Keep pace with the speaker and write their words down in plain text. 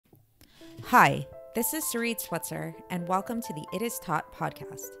Hi, this is Sarit Switzer, and welcome to the It Is Taught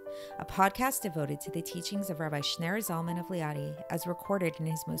podcast, a podcast devoted to the teachings of Rabbi Shneur Zalman of Liadi as recorded in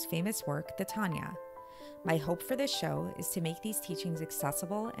his most famous work, the Tanya. My hope for this show is to make these teachings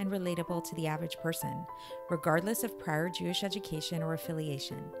accessible and relatable to the average person, regardless of prior Jewish education or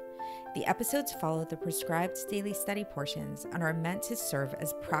affiliation. The episodes follow the prescribed daily study portions and are meant to serve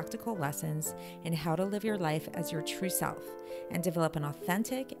as practical lessons in how to live your life as your true self and develop an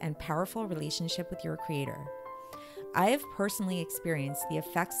authentic and powerful relationship with your Creator. I have personally experienced the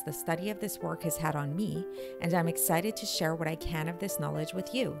effects the study of this work has had on me, and I'm excited to share what I can of this knowledge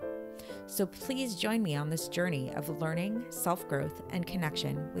with you. So please join me on this journey of learning, self-growth, and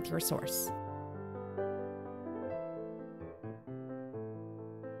connection with your source.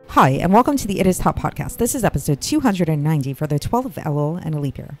 Hi, and welcome to the It Is Taught podcast. This is episode 290 for the 12th of Elul and a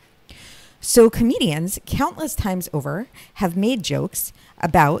leap year. So comedians, countless times over, have made jokes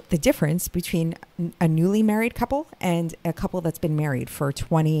about the difference between a newly married couple and a couple that's been married for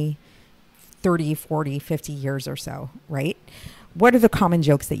 20, 30, 40, 50 years or so, right? What are the common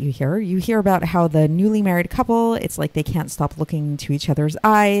jokes that you hear? You hear about how the newly married couple, it's like they can't stop looking into each other's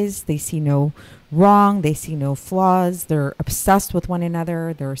eyes. They see no wrong. They see no flaws. They're obsessed with one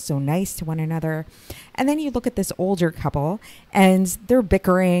another. They're so nice to one another. And then you look at this older couple and they're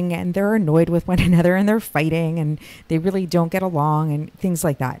bickering and they're annoyed with one another and they're fighting and they really don't get along and things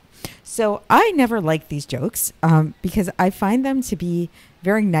like that. So I never like these jokes because I find them to be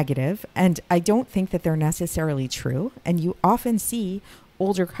very negative, and I don't think that they're necessarily true. And you often see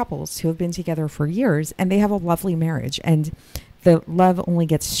older couples who have been together for years and they have a lovely marriage, and the love only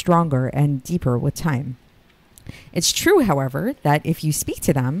gets stronger and deeper with time. It's true, however, that if you speak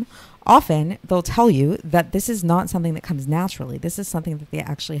to them, often they'll tell you that this is not something that comes naturally. This is something that they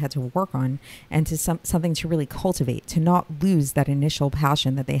actually had to work on and to something to really cultivate, to not lose that initial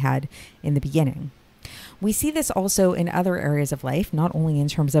passion that they had in the beginning. We see this also in other areas of life, not only in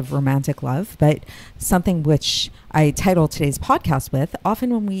terms of romantic love, but something which I titled today's podcast with,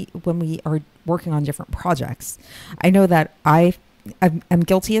 often when we are working on different projects. I know that I'm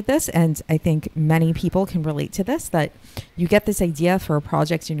guilty of this, and I think many people can relate to this, that you get this idea for a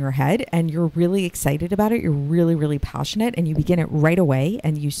project in your head and you're really excited about it. You're really, really passionate, and you begin it right away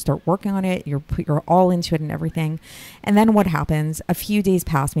and you start working on it. You're all into it and everything. And then what happens? A few days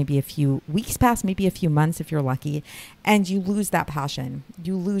pass, maybe a few weeks pass, maybe a few months if you're lucky, and you lose that passion.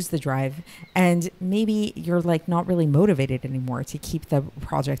 You lose the drive, and maybe you're like not really motivated anymore to keep the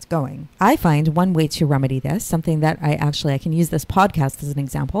project going. I find one way to remedy this, something that I can use this podcast as an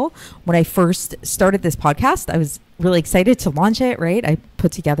example. When I first started this podcast, I was really excited to launch it, right? I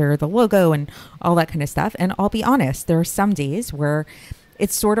put together the logo and all that kind of stuff. And I'll be honest, there are some days where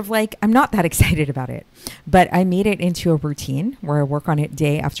it's sort of like I'm not that excited about it, but I made it into a routine where I work on it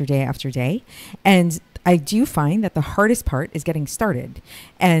day after day after day. And I do find that the hardest part is getting started.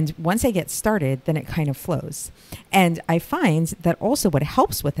 And once I get started, then it kind of flows. And I find that also what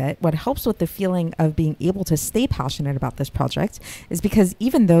helps with the feeling of being able to stay passionate about this project is because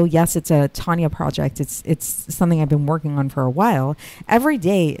even though, yes, it's a Tanya project, it's something I've been working on for a while, every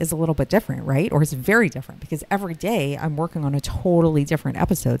day is a little bit different, right? Or it's very different because every day I'm working on a totally different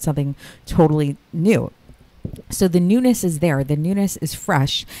episode, something totally new. So the newness is there. The newness is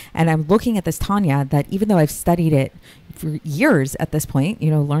fresh. And I'm looking at this Tanya that even though I've studied it for years at this point,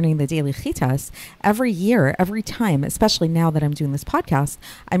 learning the daily chitas, every year, every time, especially now that I'm doing this podcast,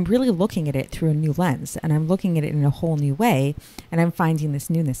 I'm really looking at it through a new lens, and I'm looking at it in a whole new way, and I'm finding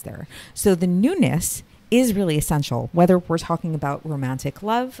this newness there. So the newness is really essential, whether we're talking about romantic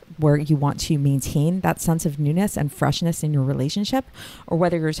love, where you want to maintain that sense of newness and freshness in your relationship, or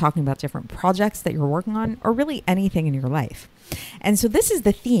whether you're talking about different projects that you're working on, or really anything in your life. And so this is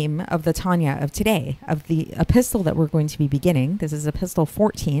the theme of the Tanya of today, of the epistle that we're going to be beginning. This is Epistle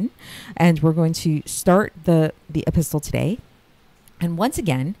 14, and we're going to start the epistle today. And once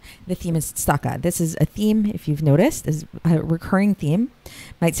again, the theme is tzedakah. This is a theme, if you've noticed, is a recurring theme.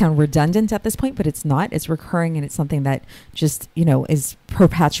 Might sound redundant at this point, but it's not. It's recurring, and it's something that just, is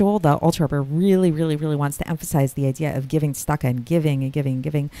perpetual. The Alter Rebbe really, really, really wants to emphasize the idea of giving tzedakah and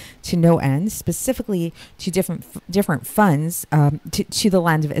giving to no end, specifically to different funds to the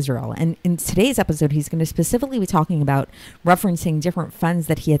land of Israel. And in today's episode, he's going to specifically be talking about referencing different funds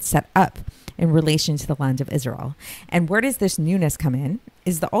that he had set up in relation to the land of Israel. And where does this newness come in?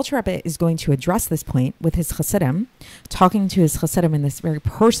 Is the Alter Rebbe is going to address this point with his Chassidim, talking to his Chassidim in this very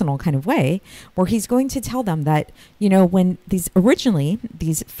personal kind of way, where he's going to tell them that, when these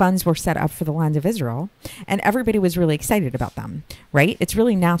funds were set up for the land of Israel, and everybody was really excited about them, right? It's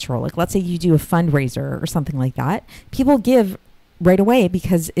really natural. Like, let's say you do a fundraiser or something like that. People give right away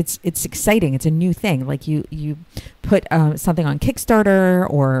because it's exciting. It's a new thing. Like you put something on Kickstarter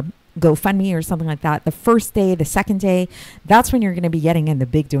or GoFundMe or something like that. The first day, the second day, that's when you're going to be getting in the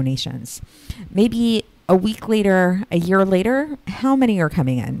big donations. Maybe a week later, a year later, how many are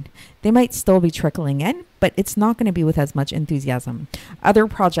coming in? They might still be trickling in, but it's not going to be with as much enthusiasm. Other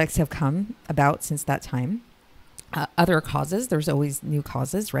projects have come about since that time. Other causes, there's always new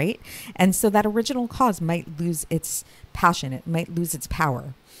causes, right? And so that original cause might lose its passion. It might lose its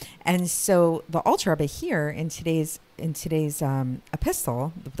power. And so the Alter Rebbe here in today's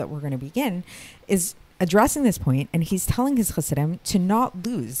epistle that we're going to begin is addressing this point, and he's telling his Chassidim to not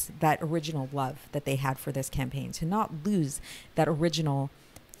lose that original love that they had for this campaign, to not lose that original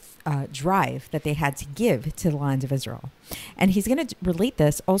drive that they had to give to the land of Israel. And he's going to relate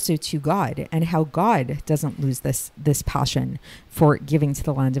this also to God and how God doesn't lose this passion for giving to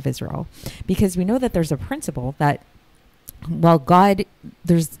the land of Israel. Because we know that there's a principle that while God,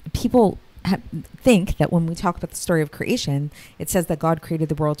 there's people think that when we talk about the story of creation, it says that God created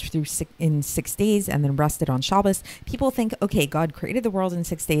the world in 6 days and then rested on Shabbos. People think, okay, God created the world in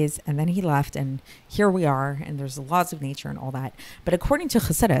 6 days and then he left and here we are and there's the laws of nature and all that. But according to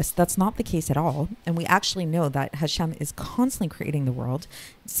Chassidus, that's not the case at all. And we actually know that Hashem is constantly creating the world,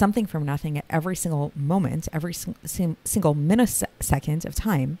 something from nothing at every single moment, every single millisecond of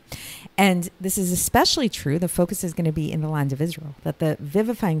time. And this is especially true, the focus is going to be in the land of Israel, that the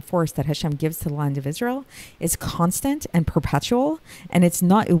vivifying force that Hashem gives to the land of Israel is constant and perpetual, and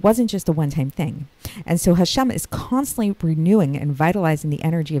it wasn't just a one-time thing. And so Hashem is constantly renewing and vitalizing the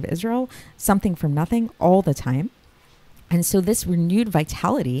energy of Israel, something from nothing, all the time. And so this renewed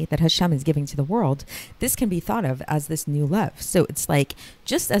vitality that Hashem is giving to the world, this can be thought of as this new love. So it's like,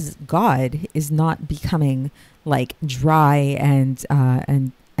 just as God is not becoming like dry and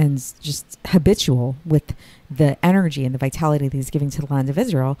just habitual with the energy and the vitality that he's giving to the land of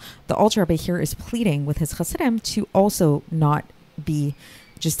Israel, the Alter Rebbe here is pleading with his Chassidim to also not be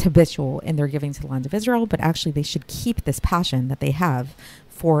just habitual in their giving to the land of Israel, but actually they should keep this passion that they have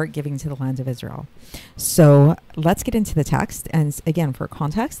for giving to the land of Israel. So let's get into the text. And again, for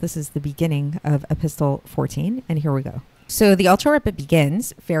context, this is the beginning of Epistle 14, and here we go. So the Alter Rebbe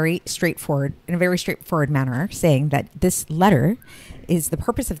begins in a very straightforward manner, saying that this letter the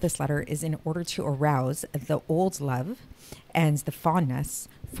purpose of this letter is in order to arouse the old love and the fondness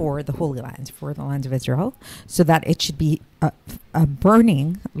for the Holy Land, for the land of Israel, so that it should be a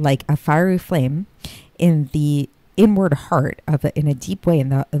burning like a fiery flame in the inward heart in a deep way in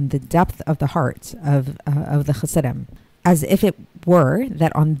the depth of the heart of the Chassidim, as if it were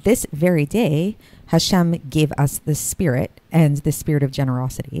that on this very day Hashem gave us the spirit and the spirit of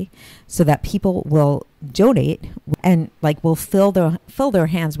generosity, so that people will donate and will fill their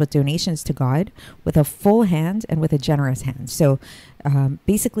hands with donations to God with a full hand and with a generous hand. So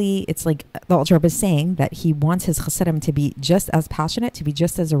basically, it's like the Alter Rebbe is saying that he wants his Chassidim to be just as passionate, to be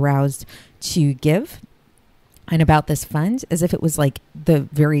just as aroused to give and about this fund as if it was like the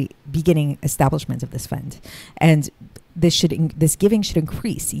very beginning establishment of this fund. And this giving should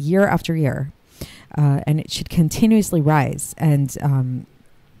increase year after year, and it should continuously rise and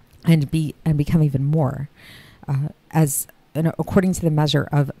become even more, according to the measure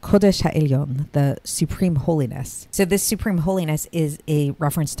of HaKodesh HaElyon, the supreme holiness. So this supreme holiness is a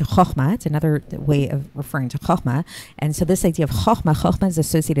reference to Chokhmah. It's another way of referring to Chokhmah. And so this idea of Chokhmah is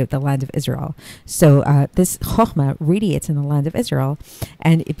associated with the land of Israel. So this Chokhmah radiates in the land of Israel,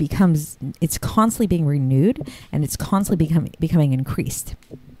 and it's constantly being renewed, and it's constantly becoming increased.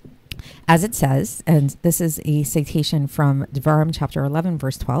 As it says, and this is a citation from Devarim chapter 11,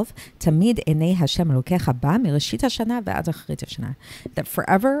 verse 12, Tamid enei Hashem Elokecha ba mirashit hashana v'ad acharit hashana, that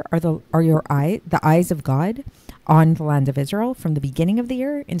forever are the eyes of God on the land of Israel from the beginning of the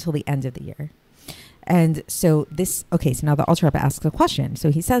year until the end of the year. And so so now the Alter Rebbe asks a question.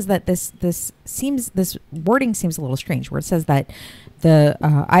 So he says that this wording seems a little strange, where it says that the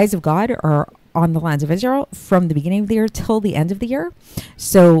eyes of God are on the lands of Israel from the beginning of the year till the end of the year.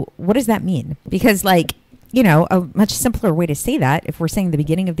 So what does that mean? Because a much simpler way to say that, if we're saying the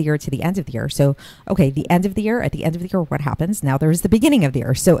beginning of the year to the end of the year. So, okay, the end of the year, at the end of the year, what happens? Now there's the beginning of the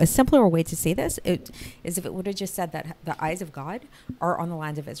year. So a simpler way to say this is if it would have just said that the eyes of God are on the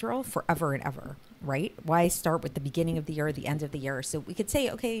land of Israel forever and ever, right? Why start with the beginning of the year, the end of the year? So we could say,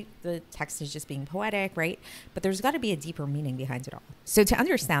 okay, the text is just being poetic, right? But there's got to be a deeper meaning behind it all. So to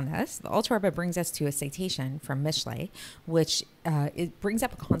understand this, the Alter Rebbe brings us to a citation from Mishlei, which it brings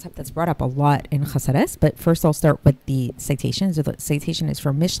up a concept that's brought up a lot in Chassidus. But first I'll start with the citation. So the citation is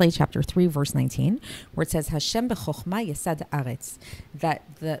from Mishlei chapter 3, verse 19, where it says, Hashem b'chokhmah yesad haaretz,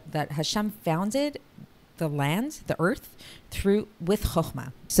 that Hashem founded the land, the earth, through with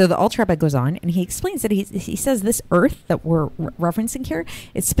Chokhmah. So the Alter Rebbe goes on and he explains that he says this earth that we're referencing here,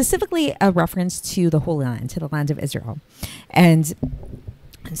 it's specifically a reference to the Holy Land, to the land of Israel. And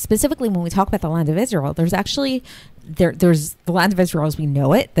specifically when we talk about the land of Israel, there's actually, there's the land of Israel as we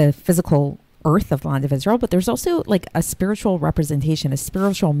know it, the physical earth of the land of Israel, but there's also like a spiritual representation, a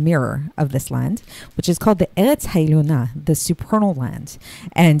spiritual mirror of this land, which is called the Eretz Hailuna, the supernal land.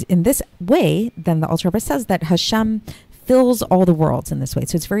 And in this way, then the Alter Rebbe says that Hashem fills all the worlds in this way.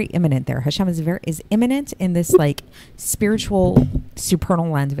 So it's very imminent there. Hashem is imminent in this like spiritual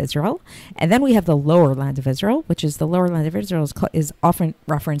supernal land of Israel. And then we have the lower land of Israel, which is the lower land of Israel is often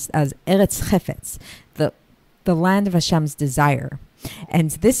referenced as Eretz Chefetz, the land of Hashem's desire.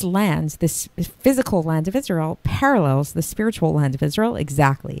 And this land, this physical land of Israel, parallels the spiritual land of Israel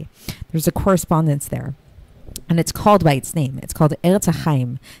exactly. There's a correspondence there. And it's called by its name. It's called Eretz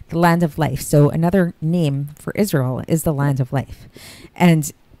HaChaim, the land of life. So another name for Israel is the land of life.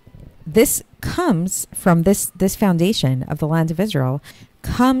 And this comes from this foundation of the land of Israel,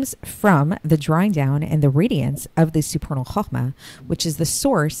 comes from the drawing down and the radiance of the supernal Chokhmah, which is the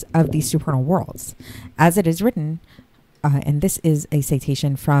source of these supernal worlds. As it is written, and this is a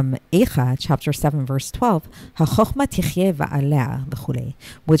citation from Eicha, chapter 7, verse 12, HaChokhmah tichye va'alea v'chulei,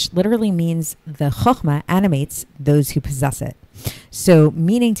 which literally means the Chokhmah animates those who possess it. So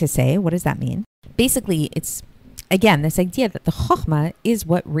meaning to say, what does that mean? Basically, it's, again, this idea that the Chokhmah is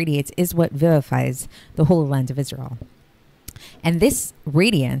what radiates, is what vivifies the Holy Land of Israel. And this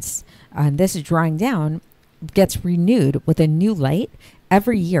radiance, this drawing down, gets renewed with a new light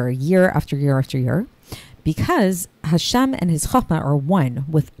every year, year after year after year, because Hashem and His Chokhmah are one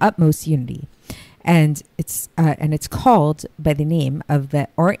with utmost unity. And it's called by the name of the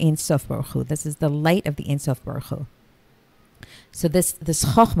Or Ein Sof Baruch Hu. This is the light of the Ein Sof Baruch Hu. So this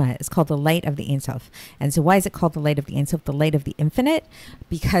Chokhmah is called the light of the Ein Sof. And so why is it called the light of the Ein Sof, the light of the infinite?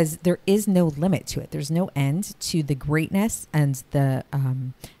 Because there is no limit to it. There's no end to the greatness and the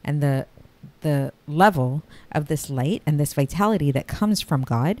level of this light and this vitality that comes from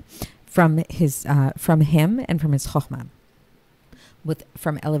God, from Him and from His Chokhmah,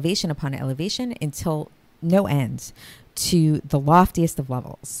 from elevation upon elevation until no end, to the loftiest of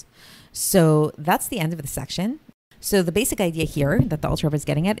levels. So that's the end of the section. So the basic idea here that the Alter Rebbe is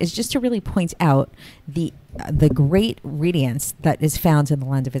getting at is just to really point out the great radiance that is found in the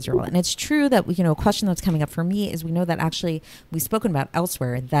land of Israel. And it's true that, a question that's coming up for me is we know that actually we've spoken about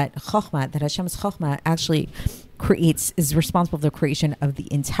elsewhere that Chokhmah, that Hashem's Chokhmah actually is responsible for the creation of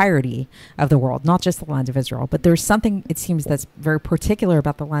the entirety of the world, not just the land of Israel. But there's something, it seems, that's very particular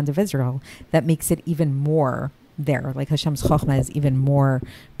about the land of Israel that makes it even more there. Like Hashem's Chokhmah is even more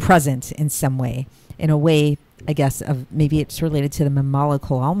present in some way, in a way, I guess, of maybe it's related to the Mamala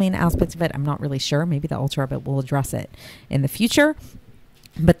Kol Almin aspect of it. I'm not really sure. Maybe the Alter Rebbe will address it in the future.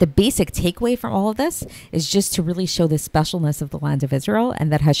 But the basic takeaway from all of this is just to really show the specialness of the land of Israel, and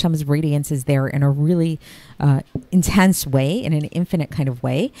that Hashem's radiance is there in a really intense way, in an infinite kind of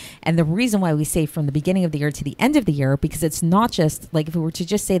way. And the reason why we say from the beginning of the year to the end of the year, because it's not just like if we were to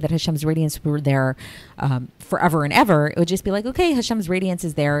just say that Hashem's radiance were there forever and ever, it would just be like, okay, Hashem's radiance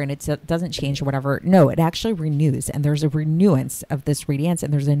is there and it doesn't change or whatever. No, it actually renews, and there's a renewance of this radiance,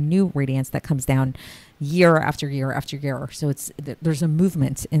 and there's a new radiance that comes down year after year after year. So there's a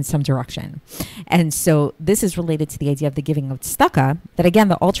movement in some direction. And so this is related to the idea of the giving of tzedakah, that again,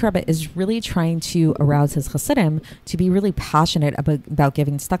 the Alter Rebbe is really trying to arouse his Chassidim to be really passionate about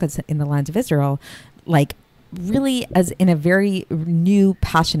giving tzedakah in the land of Israel, like really as in a very new,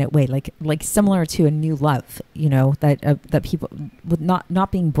 passionate way, like similar to a new love, that people with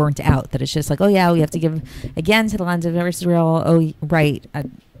not being burnt out, that it's just like, oh yeah, we have to give again to the land of Israel. Oh, right. I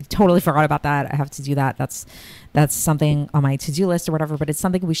totally forgot about that. I have to do that. That's something on my to-do list or whatever, but it's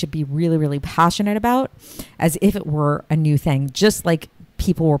something we should be really, really passionate about as if it were a new thing, just like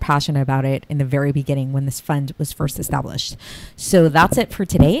people were passionate about it in the very beginning when this fund was first established. So that's it for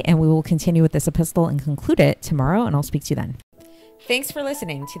today, and we will continue with this epistle and conclude it tomorrow, and I'll speak to you then. Thanks for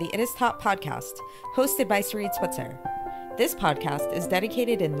listening to the It Is Taught podcast, hosted by Sarit Switzer. This podcast is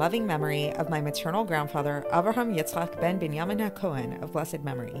dedicated in loving memory of my maternal grandfather, Avraham Yitzchak ben Binyamin HaKohen of blessed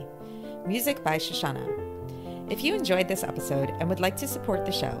memory. Music by Shoshana. If you enjoyed this episode and would like to support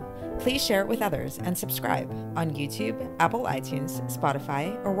the show, please share it with others and subscribe on YouTube, Apple iTunes,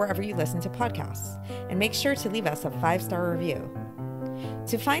 Spotify, or wherever you listen to podcasts. And make sure to leave us a 5-star review.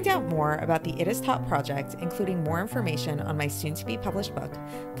 To find out more about the It Is Taught project, including more information on my soon-to-be published book,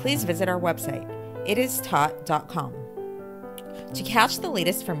 please visit our website, itistaught.com. To catch the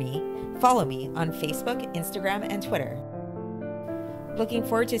latest from me, follow me on Facebook, Instagram, and Twitter. Looking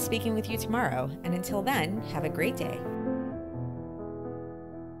forward to speaking with you tomorrow. And until then, have a great day.